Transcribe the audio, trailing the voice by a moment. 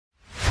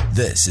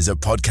This is a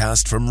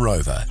podcast from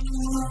Rover.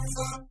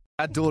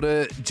 Our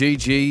daughter,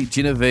 Gigi,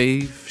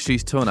 Genevieve,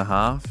 she's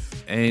 2.5,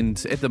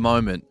 and at the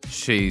moment,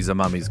 she's a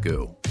mummy's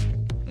girl.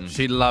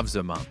 She loves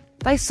her mum.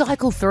 They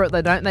cycle through it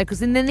though, don't they?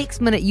 Because in the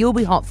next minute, you'll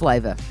be hot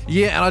flavour.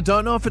 Yeah, and I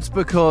don't know if it's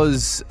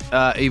because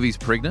Evie's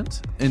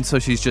pregnant, and so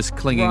she's just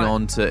clinging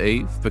on to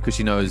Eve because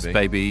she knows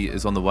baby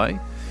is on the way.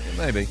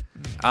 Maybe.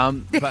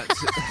 But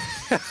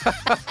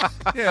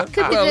Yeah,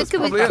 Could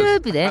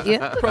be that,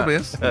 yeah. probably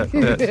is.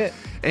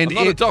 and I'm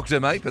not a doctor,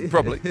 mate, but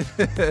probably.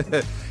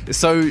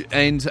 So,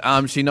 and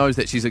she knows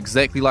that she's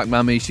exactly like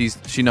mummy.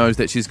 She knows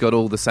that she's got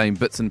all the same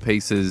bits and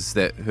pieces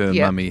that her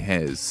mummy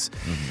has.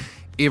 Mm-hmm.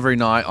 Every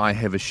night I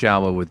have a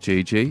shower with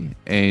Gigi,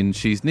 and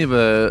she's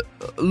never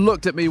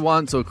looked at me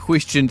once or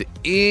questioned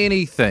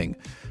anything.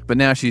 But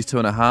now she's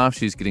 2.5,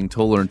 she's getting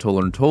taller and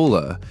taller and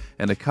taller.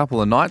 And a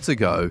couple of nights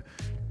ago,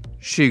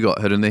 she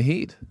got hit in the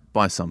head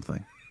by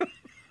something.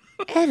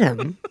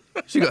 Adam,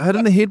 She got hit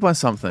in the head by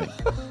something.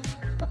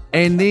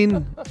 And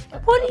then...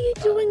 what are you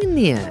doing in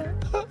there?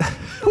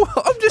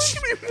 I'm just...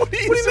 What do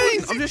you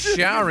mean? I'm just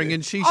showering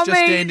and she's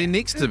standing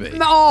next to me.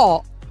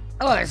 Oh,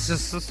 it's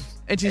just...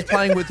 And she's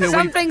playing with her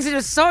Some wee... things are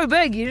just so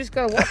big, you just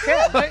got to watch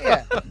out, don't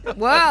you?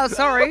 Wow,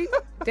 sorry.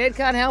 Dad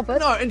can't help it.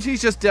 No, and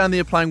she's just down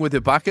there playing with her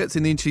buckets,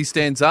 and then she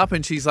stands up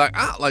and she's like,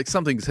 like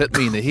something's hit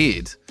me in the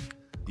head.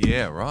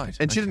 Yeah, right.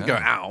 And she didn't go,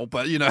 ow,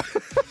 but you know.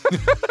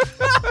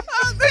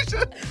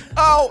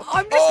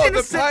 I'm just going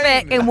to sit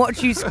back and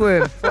watch you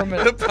squirm for a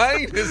minute. The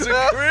pain is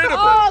incredible.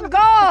 Oh,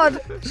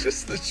 God. It's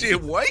just the sheer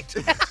weight.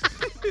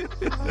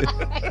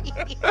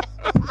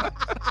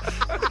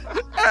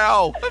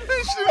 Ow.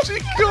 She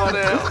got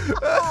out.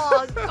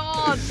 Oh,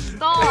 God,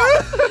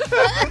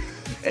 stop.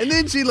 And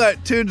then she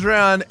turns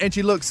around and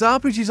she looks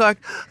up and she's like,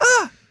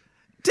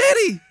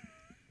 Daddy,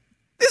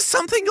 there's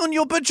something on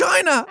your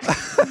vagina.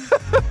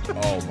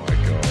 Oh, my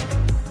God.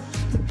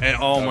 And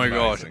oh my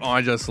gosh,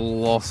 I just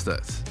lost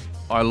it.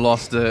 I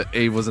lost it.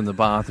 Eve was in the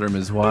bathroom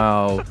as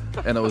well.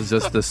 And it was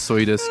just the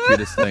sweetest,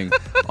 cutest thing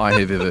I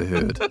have ever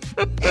heard.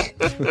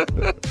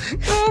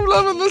 I'm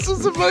loving this.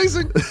 It's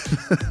amazing.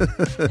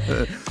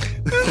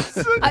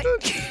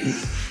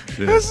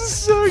 This is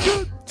so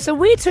good. So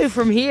where to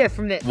from here,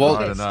 from that, Well,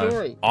 that I don't know.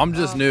 story? I'm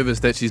just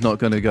nervous that she's not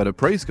going to go to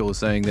preschool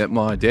saying that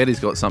my daddy's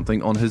got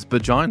something on his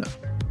vagina.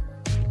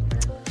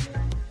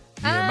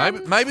 Yeah,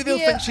 maybe they'll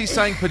think she's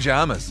saying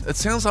pajamas. It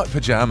sounds like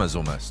pajamas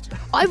almost.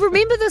 I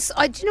remember this.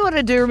 Do you know what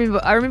I do remember?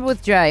 I remember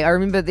with Jay. I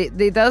remember that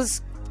there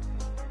does.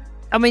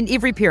 I mean,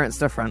 every parent's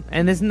different,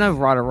 and there's no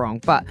right or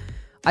wrong. But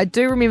I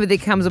do remember there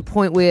comes a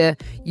point where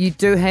you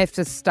do have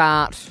to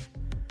start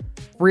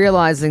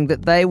realizing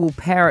that they will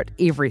parrot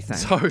everything.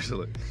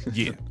 Totally.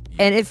 Yeah.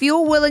 And if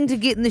you're willing to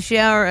get in the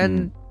shower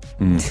and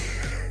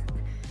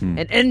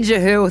and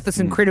injure her with this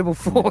incredible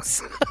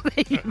force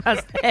that you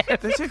must have,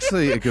 That's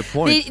actually a good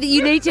point.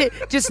 you need to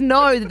just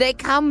know that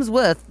comes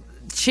with.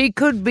 She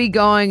could be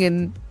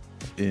going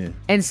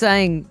and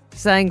saying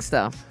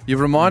stuff. You've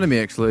reminded me,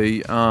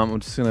 actually. I'm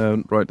just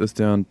going to write this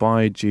down.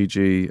 Buy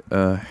Gigi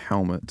a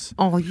helmet.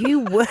 Oh, you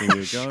wish. There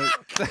you go.